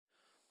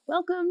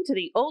Welcome to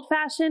the Old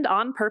Fashioned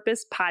on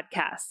Purpose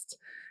podcast.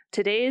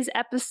 Today's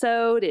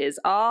episode is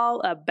all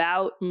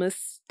about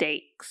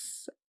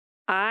mistakes.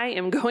 I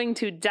am going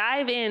to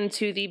dive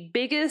into the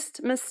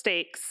biggest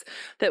mistakes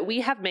that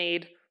we have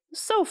made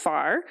so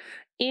far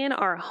in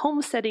our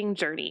homesteading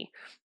journey.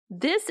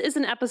 This is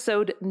an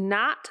episode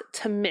not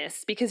to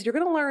miss because you're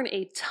going to learn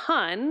a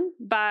ton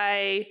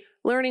by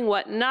learning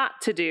what not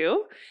to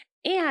do.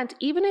 And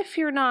even if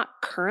you're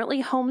not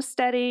currently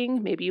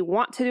homesteading, maybe you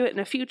want to do it in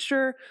the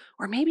future,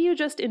 or maybe you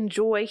just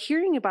enjoy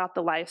hearing about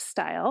the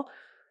lifestyle,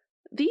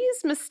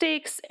 these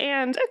mistakes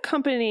and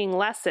accompanying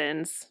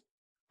lessons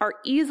are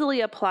easily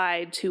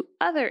applied to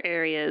other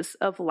areas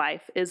of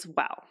life as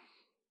well.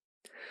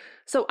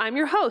 So I'm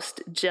your host,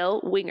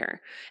 Jill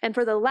Winger, and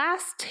for the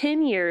last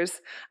 10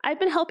 years, I've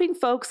been helping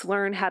folks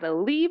learn how to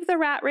leave the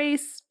rat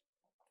race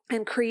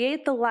and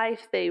create the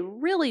life they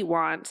really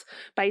want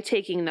by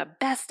taking the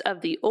best of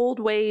the old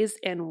ways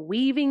and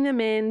weaving them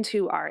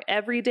into our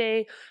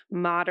everyday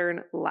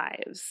modern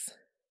lives.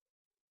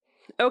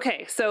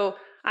 Okay, so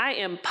I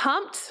am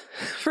pumped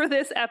for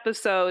this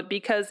episode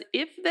because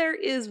if there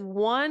is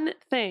one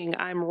thing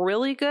I'm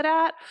really good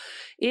at,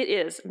 it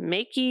is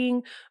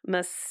making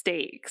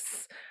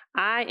mistakes.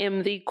 I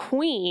am the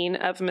queen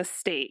of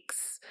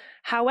mistakes.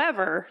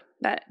 However,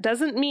 that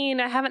doesn't mean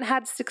I haven't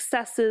had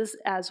successes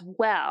as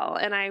well.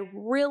 And I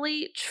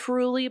really,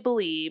 truly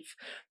believe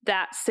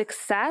that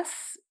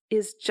success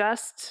is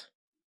just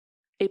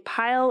a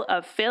pile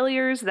of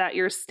failures that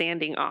you're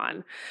standing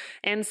on.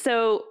 And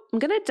so I'm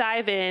going to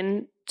dive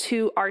in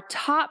to our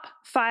top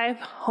 5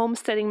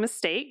 homesteading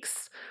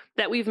mistakes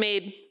that we've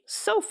made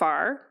so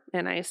far.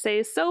 And I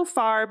say so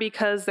far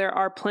because there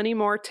are plenty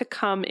more to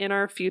come in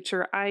our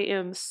future, I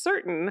am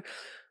certain.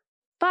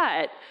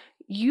 But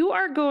you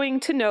are going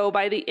to know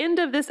by the end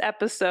of this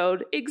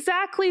episode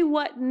exactly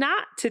what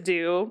not to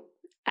do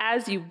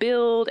as you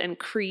build and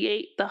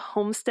create the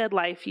homestead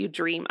life you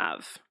dream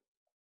of.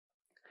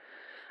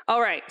 All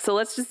right, so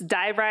let's just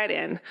dive right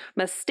in.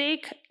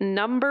 Mistake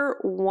number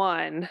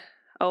 1.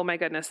 Oh my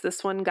goodness,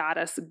 this one got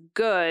us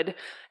good.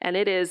 And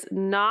it is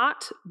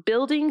not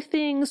building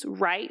things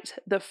right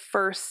the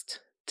first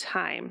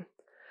time.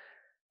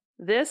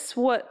 This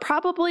would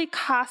probably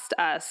cost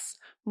us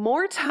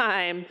more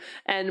time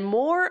and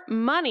more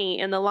money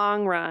in the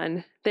long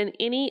run than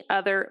any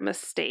other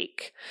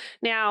mistake.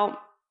 Now,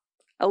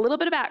 a little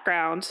bit of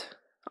background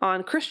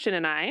on Christian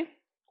and I.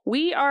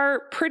 We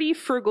are pretty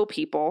frugal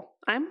people.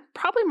 I'm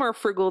probably more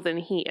frugal than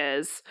he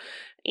is.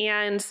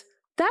 And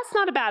that's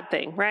not a bad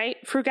thing, right?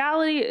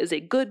 Frugality is a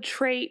good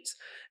trait.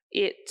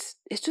 It's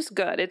just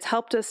good. It's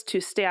helped us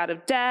to stay out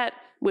of debt,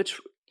 which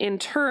in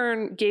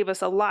turn gave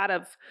us a lot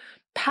of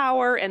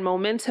power and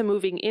momentum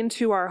moving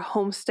into our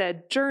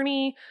homestead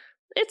journey.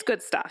 It's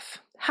good stuff.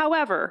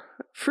 However,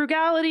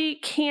 frugality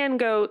can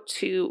go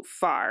too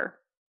far.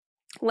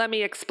 Let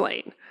me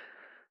explain.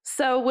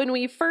 So when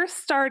we first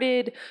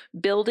started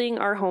building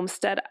our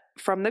homestead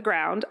from the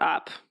ground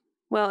up,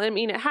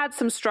 it had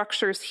some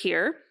structures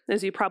here,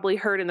 as you probably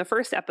heard in the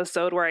first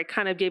episode where I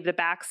kind of gave the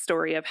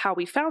backstory of how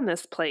we found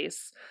this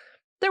place.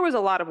 There was a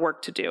lot of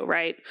work to do,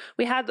 right?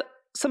 We had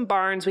some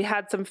barns, we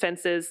had some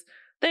fences.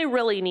 They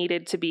really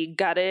needed to be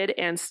gutted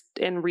and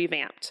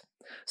revamped.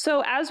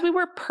 So as we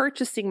were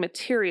purchasing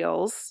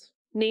materials,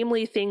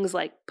 namely things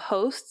like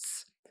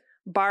posts,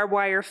 barbed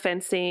wire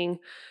fencing,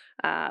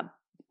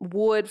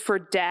 wood for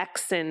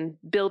decks and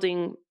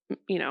buildings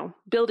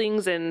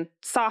and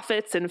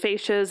soffits and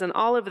fascias and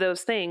all of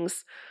those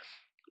things,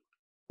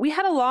 we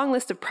had a long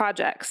list of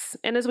projects.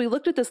 And as we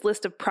looked at this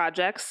list of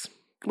projects,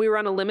 we were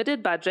on a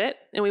limited budget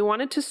and we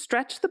wanted to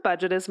stretch the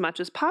budget as much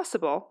as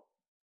possible.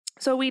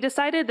 So we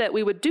decided that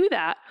we would do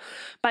that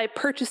by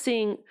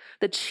purchasing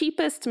the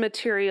cheapest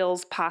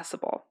materials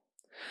possible.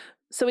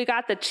 So we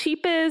got the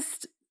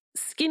cheapest,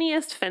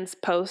 skinniest fence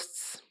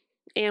posts,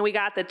 and we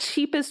got the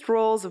cheapest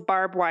rolls of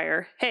barbed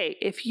wire. Hey,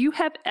 if you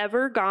have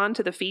ever gone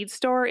to the feed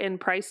store and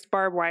priced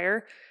barbed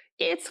wire,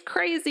 it's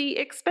crazy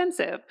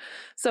expensive.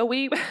 So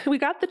we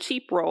got the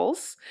cheap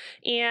rolls.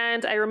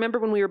 And I remember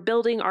when we were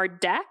building our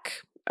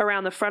deck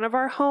around the front of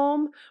our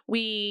home,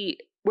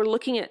 we're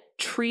looking at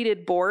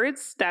treated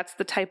boards. That's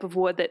the type of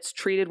wood that's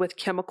treated with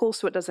chemicals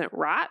so it doesn't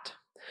rot.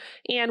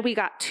 And we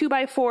got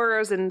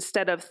 2x4s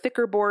instead of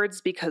thicker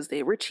boards because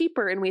they were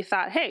cheaper. And we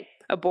thought, hey,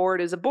 a board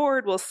is a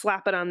board. We'll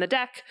slap it on the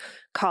deck,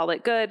 call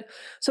it good.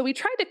 So we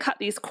tried to cut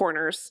these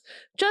corners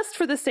just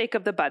for the sake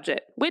of the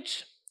budget,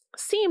 which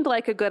seemed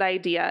like a good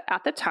idea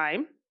at the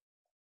time.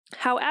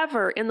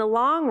 However, in the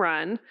long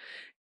run,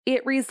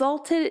 it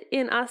resulted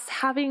in us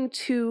having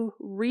to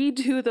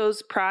redo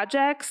those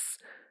projects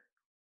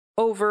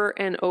over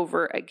and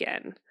over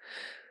again.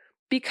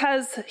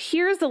 Because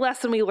here's the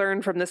lesson we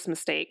learned from this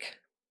mistake.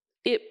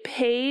 It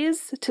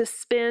pays to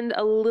spend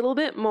a little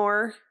bit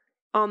more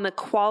on the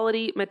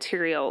quality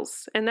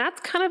materials. And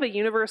that's kind of a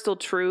universal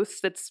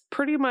truth that's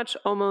pretty much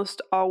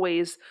almost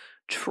always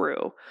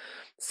true.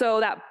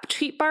 So that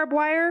cheap barbed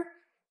wire,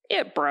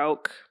 it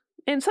broke.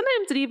 And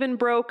sometimes it even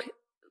broke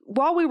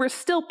while we were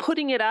still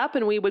putting it up,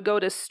 and we would go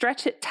to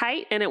stretch it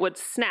tight and it would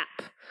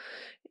snap.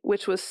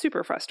 which was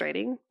super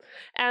frustrating.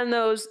 And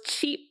those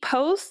cheap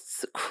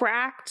posts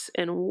cracked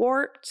and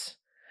warped.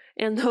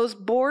 And those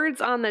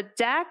boards on the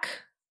deck,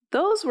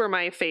 those were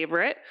my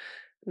favorite.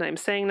 And I'm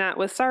saying that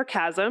with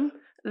sarcasm.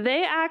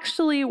 They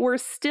actually were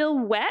still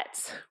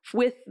wet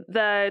with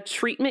the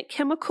treatment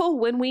chemical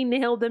when we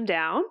nailed them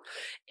down.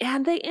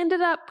 And they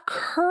ended up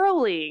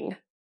curling,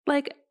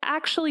 like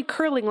actually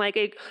curling like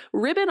a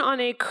ribbon on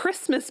a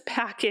Christmas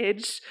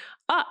package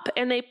up,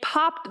 and they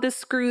popped the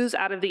screws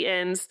out of the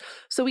ends.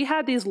 So we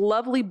had these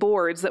lovely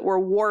boards that were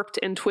warped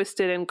and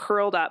twisted and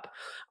curled up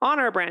on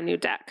our brand new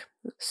deck.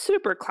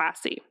 Super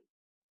classy.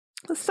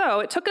 So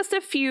it took us a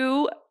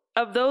few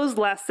of those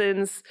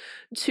lessons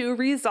to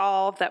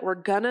resolve that we're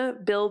gonna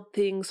build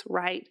things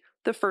right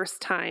the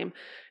first time.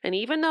 And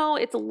even though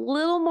it's a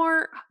little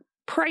more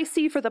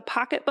pricey for the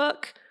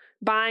pocketbook,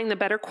 buying the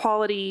better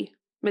quality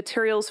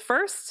materials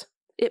first,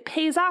 it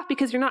pays off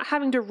because you're not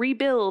having to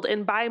rebuild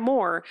and buy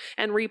more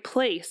and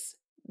replace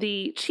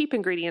the cheap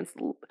ingredients,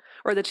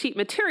 or the cheap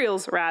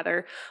materials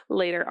rather,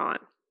 later on.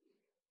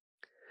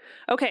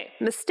 Okay,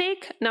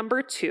 mistake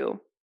number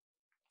 2.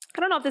 I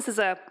don't know if this is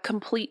a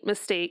complete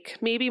mistake,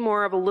 maybe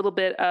more of a little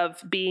bit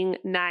of being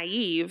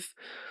naive,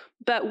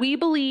 but we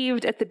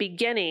believed at the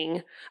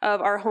beginning of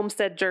our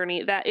homestead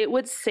journey that it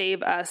would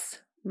save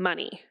us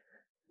money.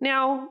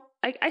 Now,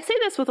 I say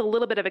this with a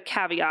little bit of a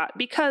caveat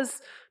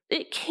because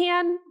it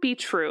can be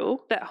true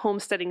that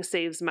homesteading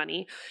saves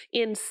money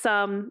in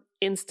some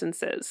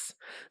instances.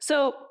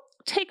 So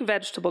take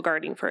vegetable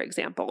gardening, for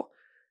example.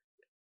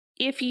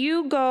 If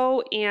you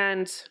go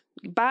and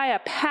buy a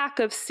pack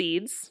of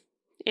seeds,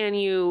 and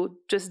you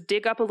just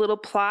dig up a little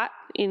plot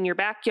in your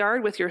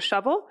backyard with your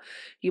shovel,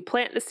 you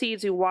plant the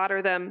seeds, you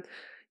water them,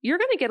 you're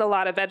going to get a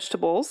lot of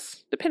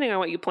vegetables, depending on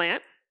what you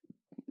plant,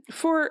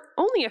 for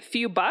only a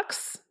few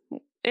bucks.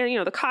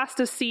 And, the cost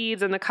of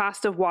seeds and the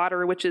cost of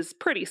water, which is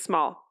pretty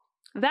small.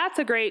 That's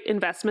a great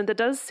investment that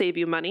does save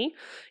you money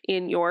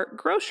in your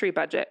grocery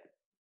budget.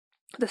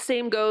 The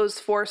same goes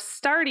for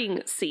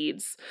starting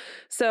seeds.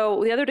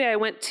 So the other day I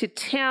went to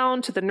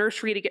town to the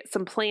nursery to get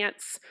some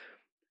plants.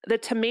 The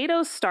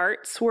tomato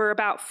starts were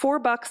about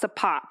 $4 a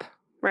pop,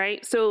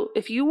 right? So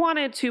if you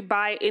wanted to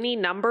buy any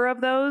number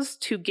of those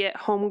to get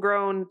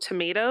homegrown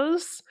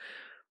tomatoes,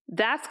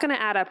 that's going to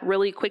add up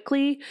really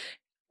quickly.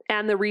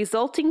 And the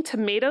resulting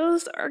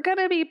tomatoes are going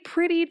to be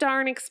pretty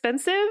darn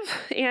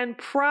expensive and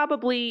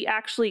probably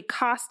actually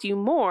cost you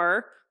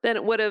more than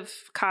it would have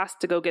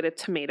cost to go get a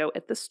tomato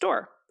at the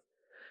store.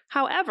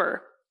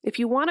 However, if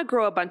you want to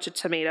grow a bunch of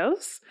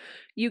tomatoes,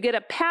 you get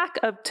a pack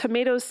of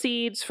tomato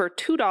seeds for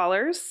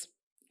 $2.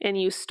 And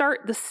you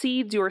start the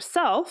seeds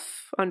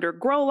yourself under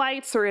grow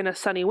lights or in a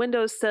sunny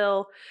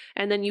windowsill,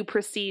 and then you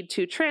proceed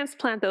to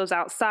transplant those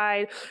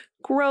outside,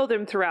 grow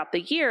them throughout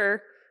the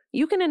year,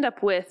 you can end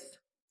up with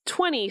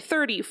 20,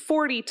 30,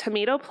 40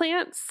 tomato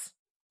plants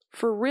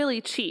for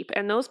really cheap.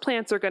 And those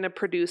plants are going to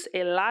produce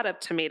a lot of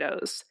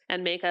tomatoes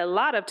and make a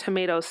lot of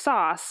tomato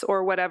sauce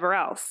or whatever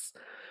else.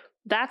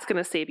 That's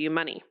going to save you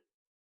money.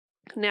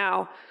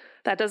 Now,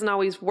 that doesn't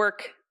always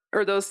work,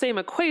 or those same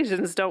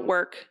equations don't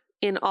work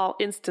in all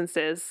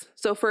instances.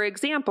 So for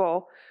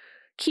example,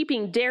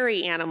 keeping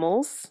dairy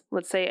animals,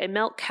 let's say a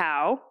milk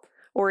cow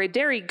or a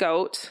dairy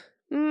goat,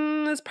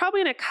 is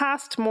probably going to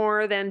cost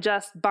more than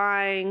just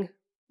buying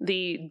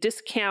the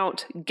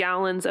discount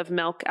gallons of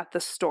milk at the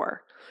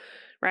store,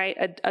 right?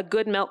 A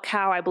good milk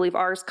cow, I believe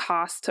ours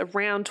cost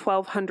around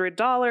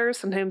 $1,200.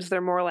 Sometimes they're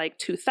more like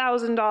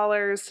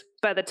 $2,000.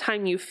 By the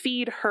time you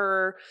feed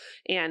her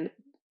and,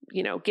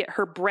 get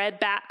her bred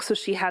back so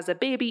she has a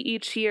baby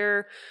each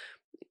year,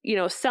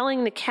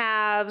 selling the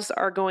calves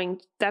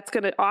that's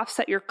going to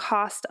offset your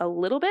cost a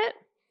little bit.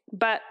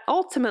 But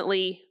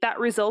ultimately, that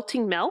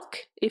resulting milk,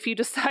 if you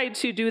decide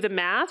to do the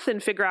math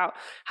and figure out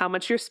how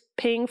much you're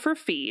paying for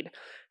feed,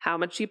 how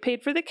much you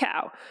paid for the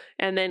cow,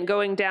 and then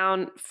going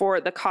down for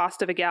the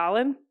cost of a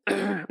gallon,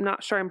 I'm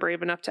not sure I'm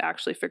brave enough to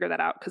actually figure that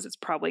out because it's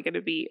probably going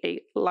to be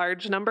a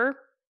large number.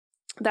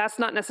 That's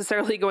not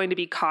necessarily going to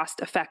be cost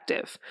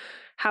effective.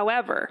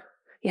 However,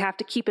 you have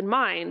to keep in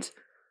mind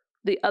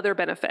the other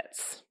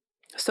benefits.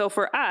 So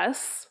for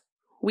us,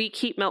 we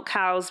keep milk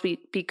cows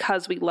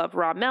because we love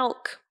raw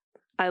milk.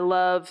 I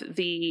love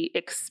the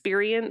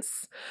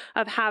experience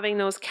of having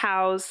those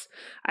cows.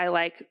 I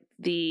like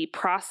the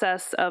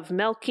process of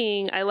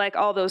milking. I like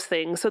all those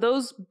things. So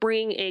those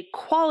bring a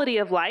quality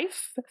of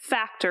life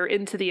factor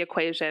into the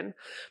equation.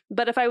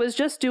 But if I was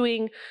just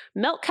doing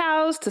milk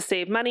cows to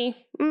save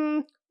money,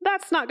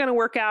 that's not going to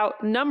work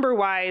out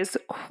number-wise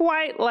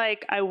quite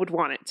like I would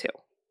want it to.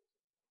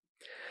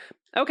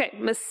 Okay,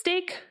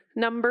 mistake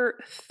number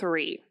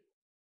 3,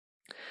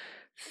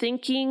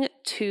 thinking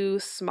too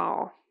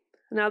small.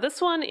 Now,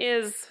 this one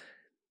is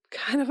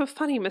kind of a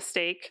funny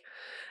mistake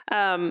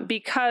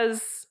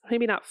because,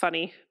 maybe not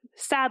funny,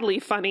 sadly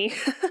funny.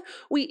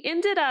 We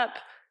ended up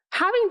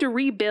having to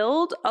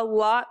rebuild a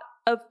lot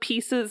of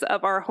pieces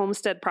of our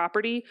homestead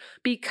property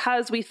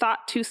because we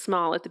thought too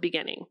small at the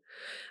beginning.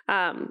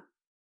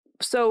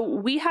 So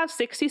we have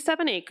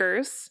 67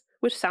 acres.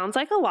 which sounds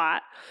like a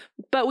lot,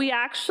 but we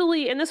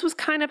actually, and this was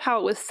kind of how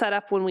it was set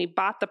up when we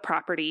bought the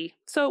property.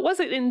 So it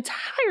wasn't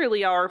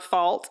entirely our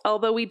fault,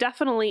 although we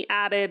definitely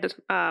added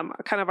kind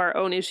of our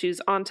own issues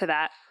onto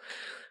that.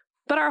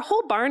 But our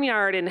whole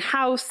barnyard and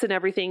house and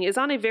everything is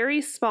on a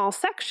very small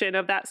section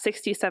of that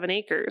 67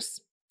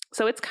 acres.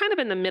 So it's kind of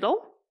in the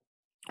middle.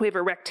 We have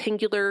a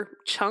rectangular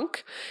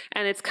chunk,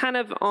 and it's kind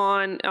of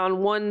on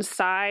one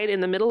side in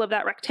the middle of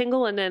that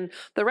rectangle, and then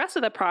the rest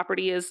of the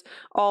property is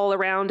all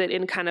around it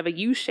in kind of a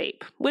U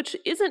shape, which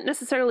isn't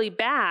necessarily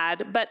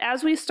bad, but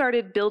as we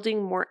started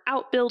building more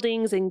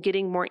outbuildings and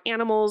getting more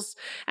animals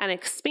and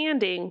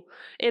expanding,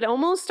 it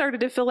almost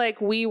started to feel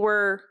like we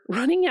were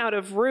running out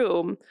of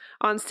room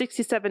on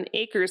 67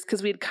 acres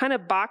because we'd kind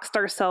of boxed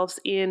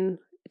ourselves in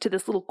to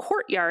this little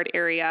courtyard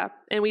area,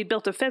 and we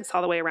built a fence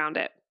all the way around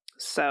it.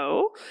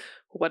 So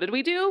what did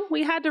we do?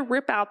 We had to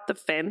rip out the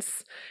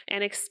fence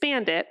and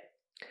expand it.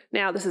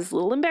 Now, this is a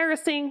little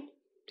embarrassing.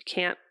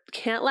 You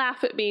can't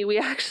laugh at me. We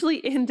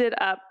actually ended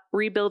up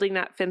rebuilding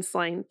that fence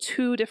line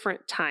 2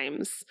 different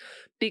times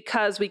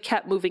because we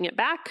kept moving it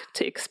back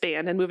to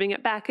expand and moving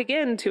it back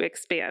again to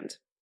expand.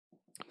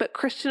 But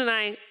Christian and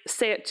I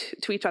say it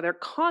to each other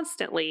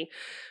constantly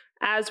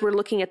as we're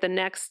looking at the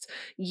next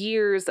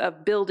years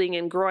of building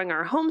and growing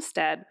our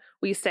homestead.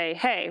 We say,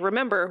 hey,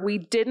 remember, we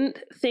didn't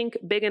think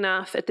big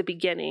enough at the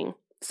beginning,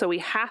 so we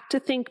have to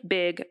think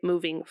big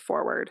moving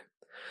forward.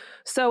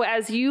 So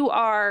as you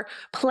are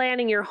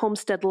planning your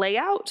homestead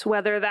layout,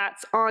 whether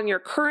that's on your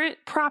current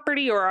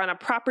property or on a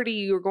property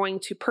you're going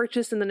to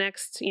purchase in the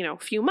next,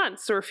 few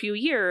months or a few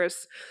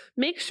years,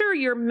 make sure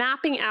you're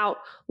mapping out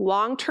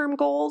long-term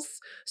goals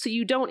so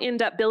you don't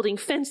end up building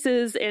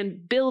fences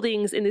and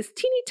buildings in this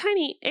teeny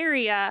tiny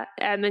area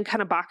and then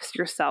kind of box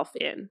yourself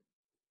in.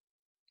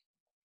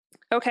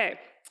 Okay,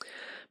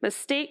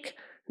 mistake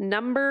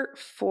number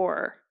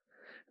 4.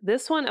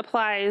 This one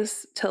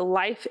applies to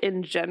life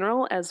in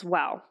general as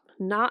well,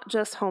 not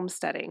just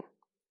homesteading.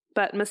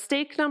 But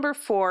mistake number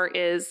 4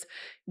 is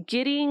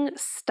getting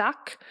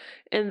stuck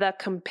in the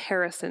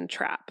comparison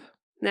trap.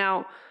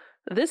 Now,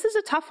 this is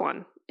a tough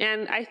one.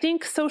 And I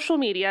think social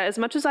media, as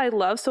much as I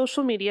love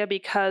social media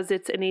because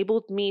it's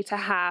enabled me to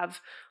have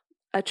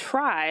a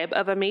tribe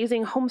of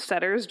amazing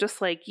homesteaders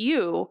just like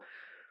you,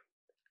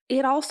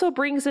 it also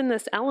brings in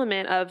this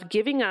element of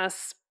giving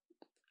us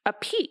a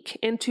peek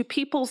into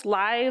people's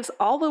lives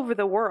all over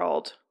the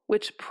world,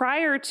 which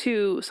prior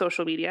to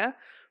social media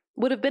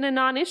would have been a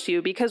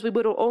non-issue because we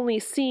would have only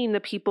seen the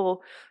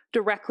people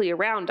directly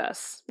around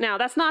us. Now,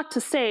 that's not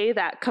to say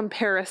that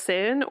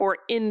comparison or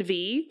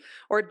envy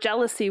or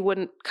jealousy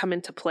wouldn't come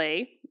into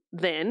play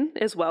then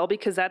as well,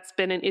 because that's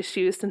been an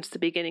issue since the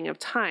beginning of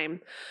time.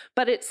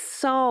 But it's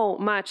so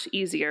much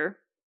easier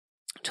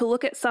to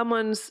look at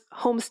someone's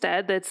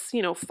homestead that's,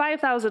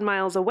 5,000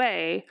 miles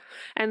away,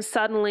 and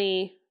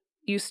suddenly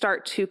you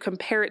start to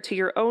compare it to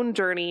your own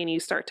journey and you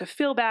start to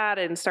feel bad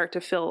and start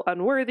to feel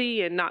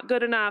unworthy and not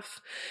good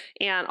enough,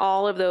 and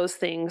all of those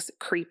things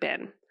creep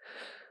in.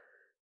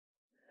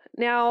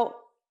 Now,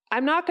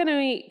 I'm not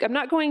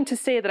going to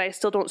say that I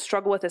still don't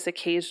struggle with this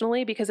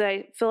occasionally, because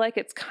I feel like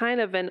it's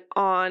kind of an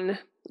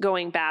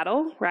ongoing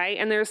battle, right?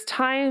 And there's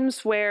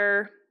times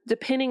where,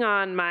 depending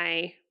on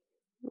my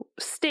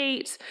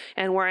state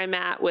and where I'm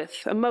at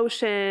with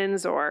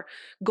emotions or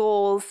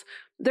goals,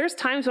 there's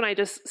times when I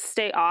just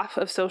stay off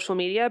of social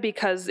media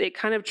because it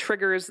kind of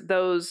triggers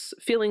those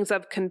feelings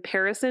of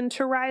comparison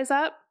to rise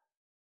up.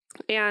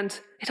 And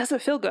it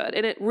doesn't feel good.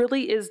 And it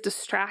really is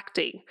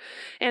distracting.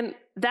 And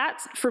that,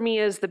 for me,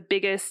 is the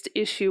biggest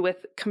issue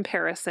with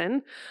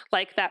comparison.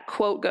 Like that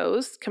quote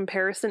goes,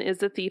 comparison is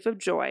the thief of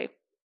joy.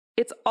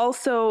 It's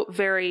also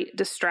very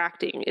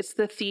distracting. It's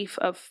the thief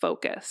of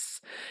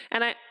focus.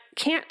 And I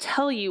can't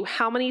tell you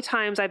how many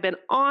times I've been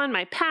on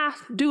my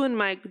path, doing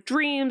my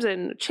dreams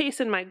and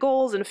chasing my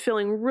goals and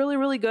feeling really,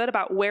 really good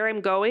about where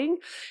I'm going,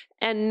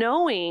 and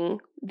knowing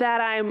that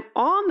I'm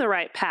on the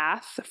right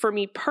path for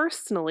me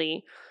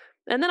personally.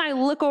 And then I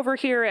look over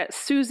here at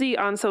Susie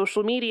on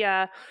social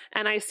media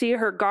and I see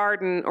her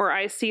garden, or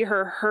I see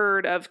her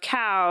herd of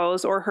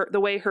cows, or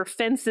the way her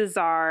fences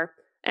are.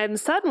 And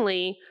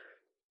suddenly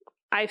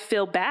I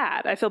feel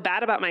bad. I feel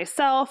bad about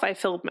myself. I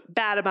feel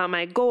bad about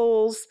my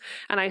goals.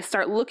 And I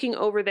start looking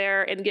over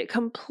there and get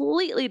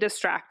completely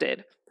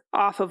distracted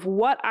off of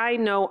what I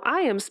know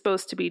I am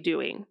supposed to be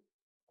doing.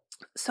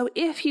 So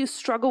if you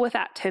struggle with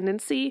that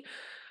tendency,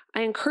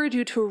 I encourage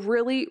you to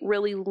really,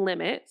 really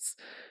limit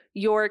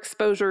your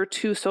exposure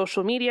to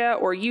social media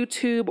or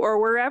YouTube or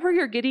wherever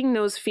you're getting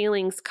those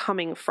feelings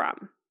coming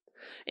from.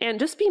 And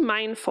just be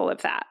mindful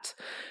of that.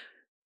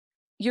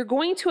 You're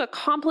going to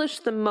accomplish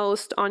the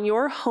most on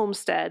your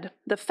homestead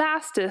the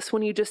fastest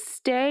when you just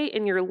stay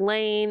in your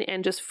lane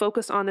and just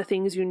focus on the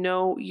things you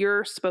know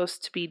you're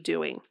supposed to be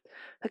doing.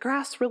 The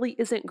grass really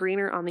isn't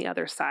greener on the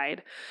other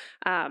side.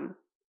 And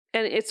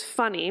it's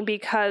funny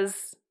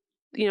because,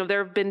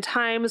 there have been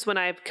times when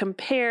I've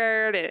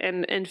compared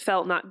and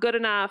felt not good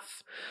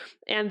enough.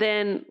 And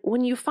then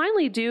when you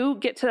finally do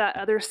get to that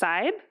other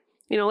side,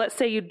 Let's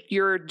say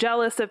you're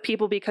jealous of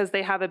people because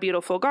they have a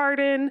beautiful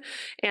garden.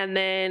 And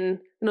then,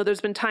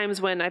 there's been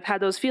times when I've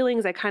had those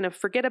feelings, I kind of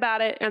forget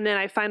about it. And then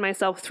I find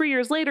myself 3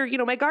 years later,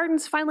 my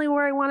garden's finally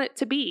where I want it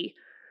to be.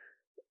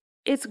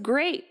 It's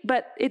great,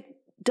 but it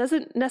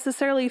doesn't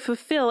necessarily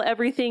fulfill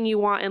everything you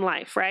want in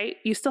life, right?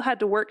 You still had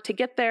to work to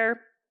get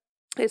there.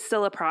 It's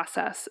still a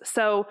process.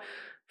 So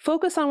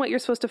focus on what you're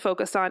supposed to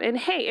focus on. And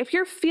hey, if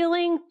you're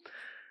feeling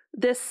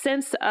this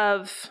sense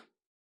of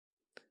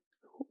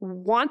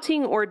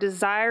wanting or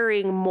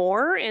desiring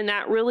more, and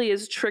that really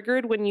is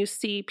triggered when you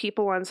see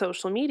people on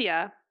social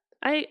media,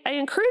 I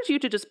encourage you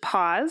to just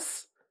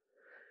pause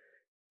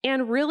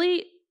and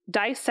really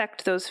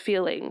dissect those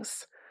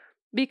feelings,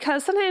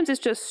 because sometimes it's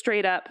just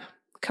straight up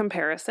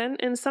comparison,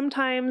 and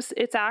sometimes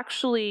it's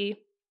actually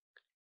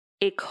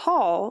a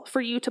call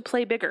for you to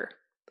play bigger.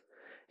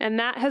 And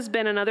that has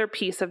been another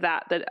piece of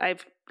that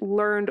I've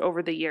learned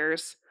over the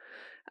years.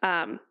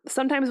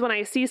 Sometimes when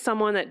I see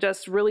someone that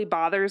just really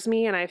bothers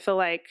me and I feel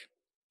like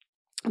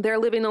they're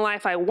living the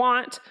life I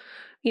want,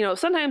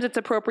 sometimes it's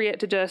appropriate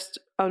to just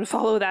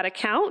unfollow that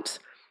account.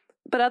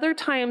 But other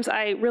times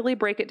I really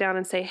break it down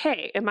and say,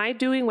 hey, am I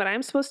doing what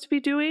I'm supposed to be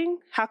doing?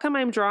 How come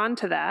I'm drawn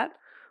to that?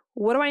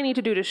 What do I need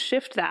to do to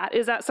shift that?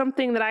 Is that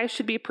something that I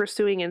should be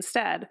pursuing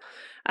instead?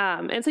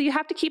 And so you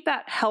have to keep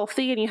that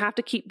healthy, and you have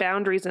to keep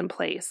boundaries in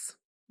place.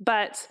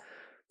 But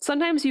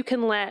sometimes you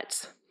can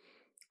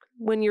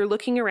when you're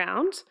looking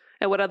around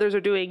at what others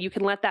are doing, you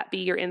can let that be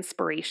your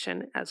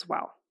inspiration as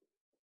well.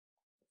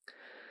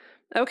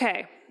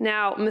 Okay,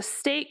 now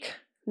mistake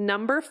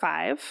number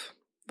 5,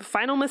 the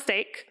final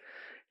mistake,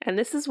 and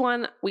this is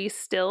one we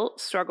still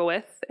struggle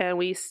with and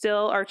we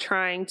still are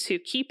trying to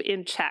keep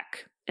in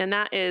check, and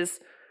that is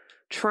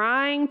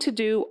trying to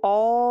do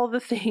all the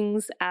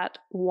things at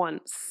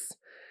once.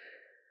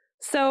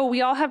 So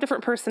we all have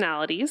different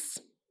personalities.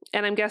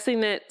 And I'm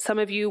guessing that some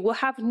of you will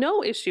have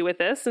no issue with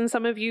this, and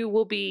some of you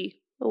will be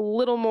a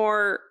little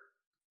more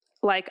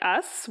like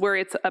us, where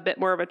it's a bit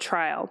more of a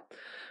trial.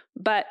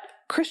 But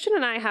Christian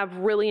and I have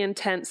really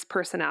intense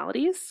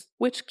personalities,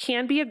 which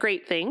can be a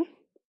great thing.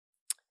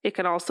 It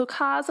can also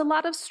cause a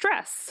lot of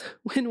stress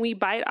when we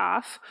bite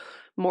off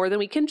more than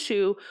we can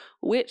chew,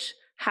 which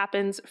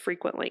happens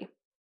frequently.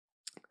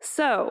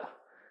 So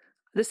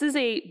this is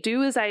a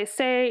do as I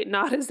say,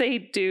 not as I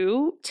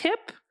do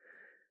tip.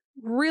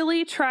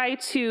 Really try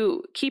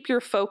to keep your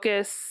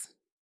focus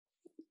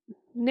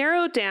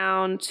narrowed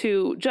down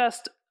to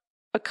just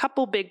a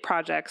couple big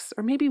projects,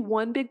 or maybe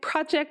one big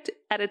project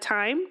at a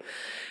time,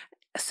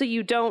 so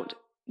you don't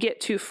get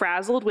too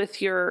frazzled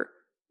with your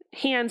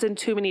hands in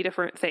too many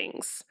different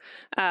things.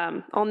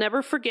 I'll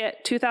never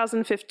forget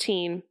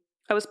 2015.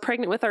 I was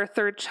pregnant with our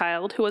 3rd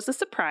child, who was a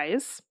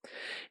surprise,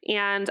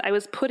 and I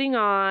was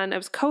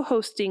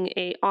co-hosting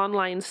an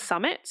online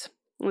summit.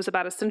 It was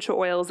about essential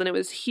oils, and it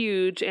was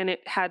huge, and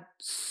it had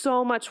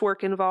so much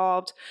work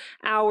involved,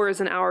 hours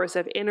and hours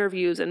of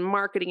interviews and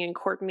marketing and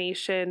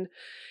coordination.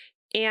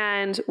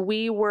 And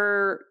we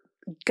were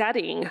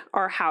gutting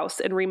our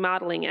house and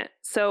remodeling it.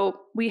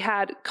 So we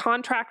had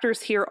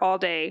contractors here all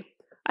day.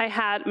 I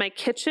had my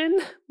kitchen,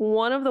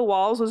 one of the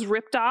walls was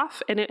ripped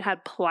off and it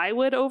had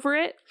plywood over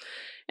it.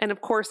 And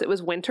of course it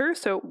was winter,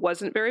 so it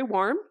wasn't very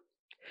warm.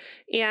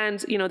 And,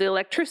 the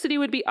electricity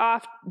would be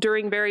off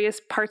during various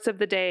parts of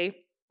the day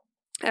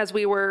as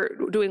we were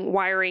doing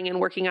wiring and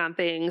working on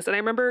things. And I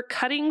remember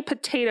cutting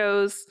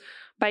potatoes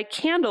by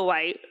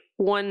candlelight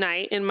one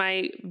night in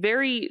my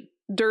very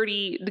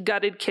dirty,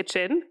 gutted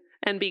kitchen,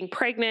 and being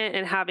pregnant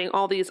and having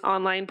all these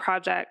online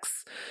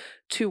projects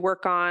to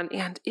work on.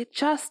 And it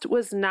just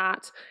was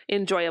not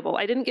enjoyable.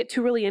 I didn't get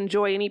to really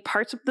enjoy any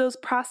parts of those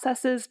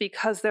processes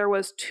because there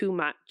was too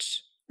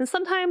much. And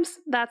sometimes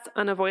that's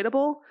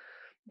unavoidable,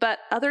 but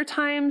other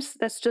times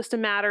that's just a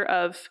matter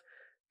of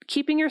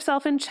keeping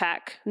yourself in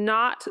check,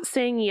 not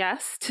saying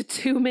yes to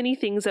too many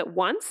things at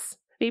once,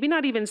 maybe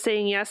not even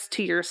saying yes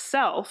to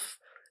yourself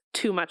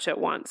too much at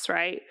once,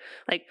 right?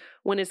 Like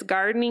when it's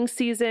gardening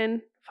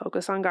season,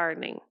 focus on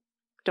gardening.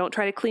 Don't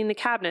try to clean the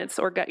cabinets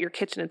or gut your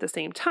kitchen at the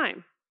same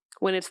time.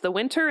 When it's the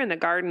winter and the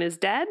garden is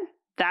dead,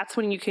 that's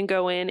when you can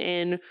go in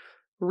and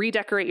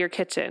redecorate your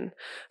kitchen.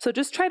 So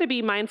just try to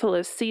be mindful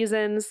of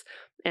seasons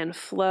and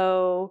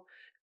flow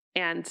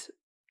and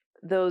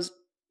those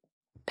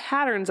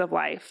patterns of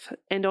life,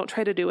 and don't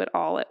try to do it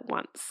all at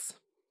once.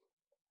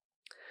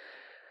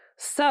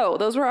 So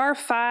those were our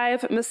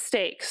 5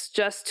 mistakes.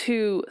 Just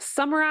to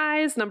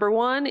summarize, number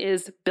 1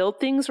 is build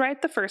things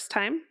right the first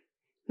time.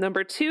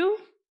 Number 2,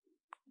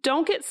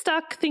 don't get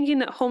stuck thinking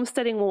that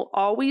homesteading will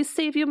always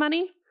save you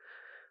money,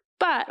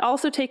 but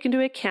also take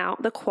into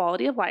account the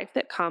quality of life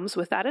that comes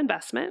with that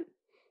investment.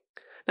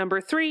 Number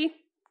 3,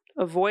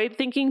 avoid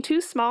thinking too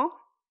small.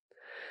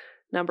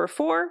 Number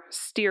 4,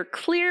 steer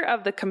clear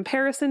of the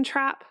comparison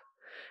trap.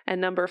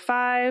 And number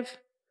 5,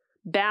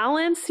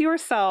 balance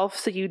yourself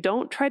so you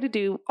don't try to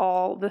do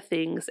all the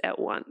things at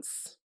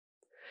once.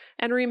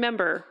 And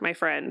remember, my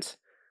friend,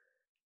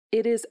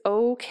 it is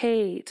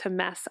okay to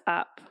mess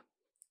up.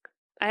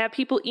 I have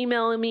people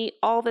emailing me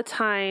all the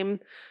time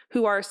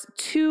who are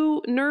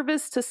too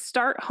nervous to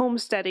start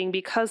homesteading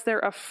because they're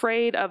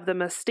afraid of the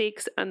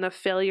mistakes and the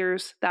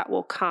failures that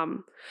will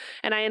come.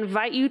 And I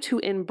invite you to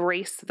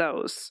embrace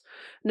those.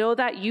 Know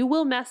that you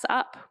will mess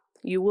up.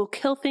 You will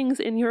kill things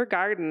in your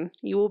garden.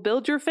 You will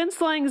build your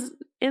fence lines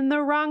in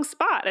the wrong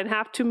spot and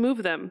have to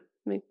move them.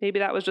 Maybe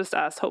that was just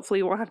us. Hopefully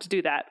you won't have to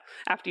do that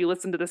after you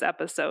listen to this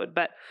episode,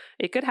 but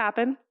it could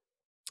happen.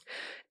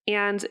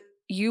 And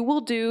you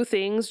will do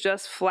things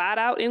just flat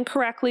out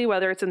incorrectly,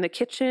 whether it's in the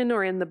kitchen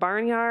or in the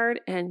barnyard,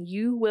 and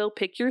you will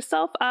pick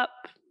yourself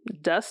up,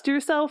 dust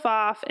yourself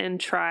off, and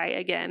try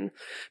again.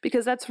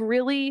 Because that's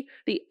really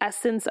the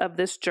essence of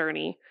this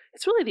journey.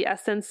 It's really the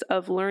essence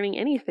of learning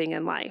anything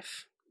in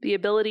life. The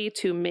ability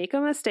to make a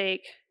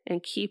mistake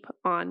and keep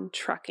on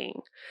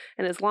trucking.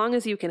 And as long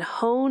as you can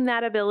hone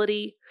that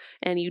ability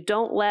and you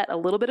don't let a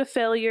little bit of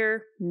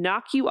failure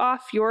knock you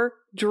off your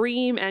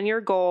dream and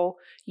your goal,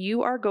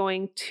 you are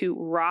going to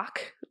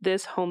rock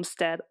this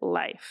homestead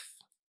life.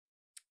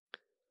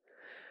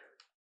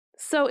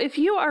 So if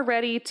you are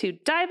ready to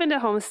dive into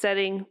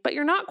homesteading, but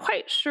you're not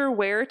quite sure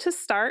where to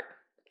start,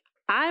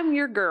 I'm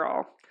your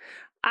girl.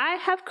 I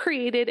have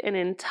created an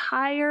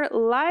entire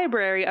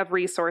library of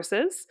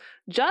resources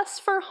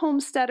just for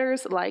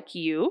homesteaders like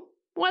you,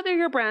 whether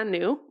you're brand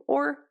new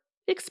or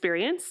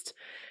experienced.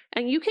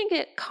 And you can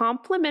get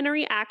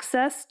complimentary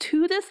access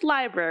to this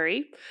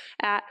library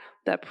at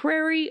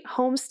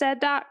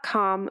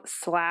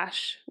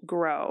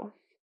theprairiehomestead.com/grow.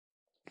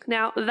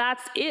 Now,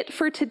 that's it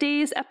for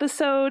today's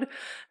episode.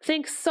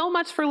 Thanks so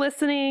much for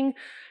listening.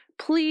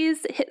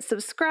 Please hit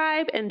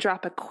subscribe and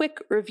drop a quick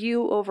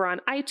review over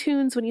on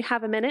iTunes when you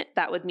have a minute.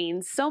 That would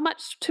mean so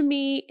much to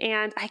me,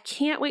 and I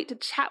can't wait to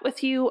chat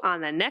with you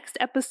on the next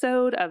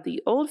episode of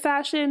the Old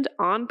Fashioned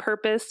on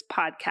Purpose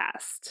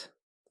podcast.